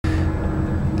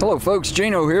Hello folks,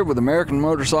 Gino here with American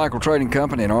Motorcycle Trading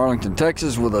Company in Arlington,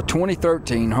 Texas with a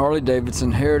 2013 Harley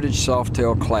Davidson Heritage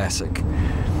Softail Classic.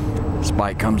 This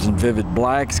bike comes in vivid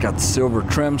black. It's got the silver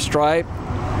trim stripe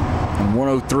and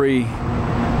 103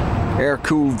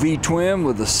 air-cooled V-twin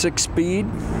with a 6-speed.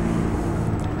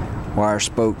 Wire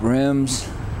spoke rims.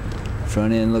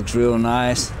 Front end looks real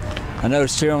nice. I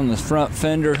noticed here on the front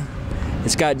fender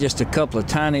it's got just a couple of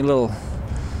tiny little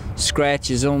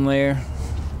scratches on there.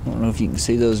 I don't know if you can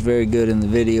see those very good in the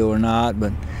video or not,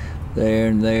 but there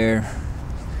and there.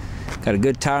 Got a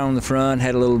good tire on the front,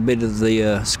 had a little bit of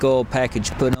the skull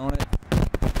package put on it.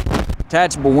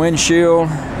 Detachable windshield,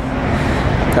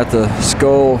 got the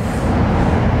skull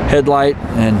headlight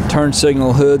and turn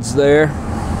signal hoods there.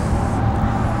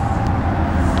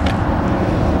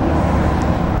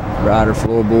 Rider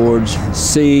floorboards,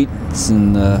 seats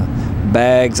and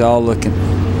bags all looking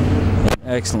in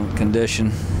excellent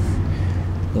condition.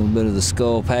 A little bit of the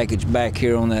skull package back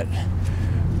here on that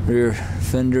rear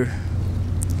fender.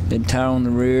 Big tire on the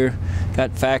rear.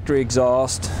 Got factory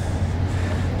exhaust,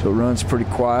 so it runs pretty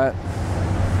quiet.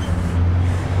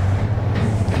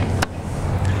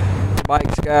 The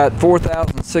bike's got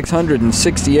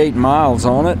 4,668 miles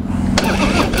on it.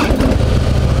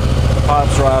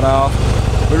 Pops right off.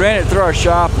 We ran it through our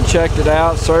shop and checked it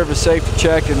out, service safety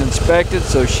checked and inspected,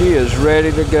 so she is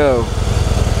ready to go.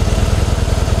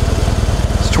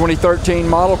 2013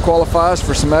 model qualifies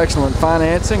for some excellent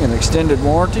financing and extended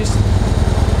warranties.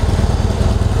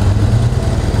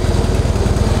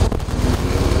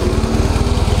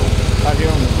 Right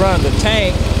here on the front of the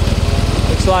tank,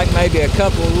 looks like maybe a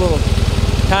couple of little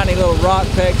tiny little rock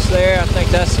pecks there. I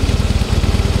think that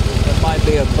might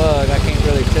be a bug. I can't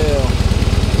really tell.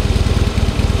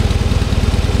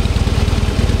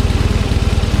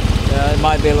 Yeah, it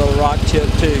might be a little rock chip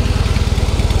too.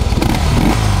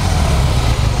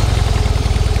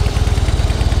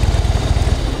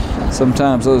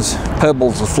 Sometimes those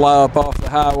pebbles will fly up off the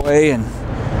highway and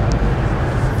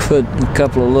put a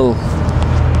couple of little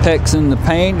pecks in the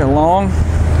paint along.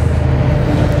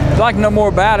 If you'd like to know more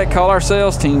about it, call our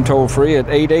sales team toll free at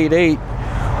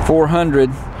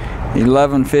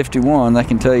 888-400-1151. They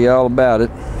can tell you all about it.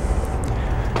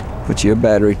 Put you a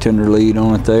battery tender lead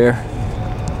on it there.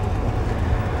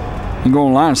 You can go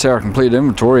online and see our complete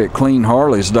inventory at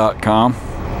cleanharleys.com.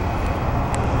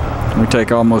 We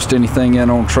take almost anything in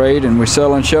on trade, and we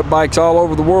sell and ship bikes all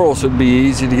over the world, so it'd be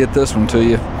easy to get this one to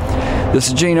you. This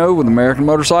is Gino with American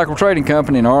Motorcycle Trading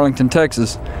Company in Arlington,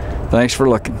 Texas. Thanks for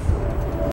looking.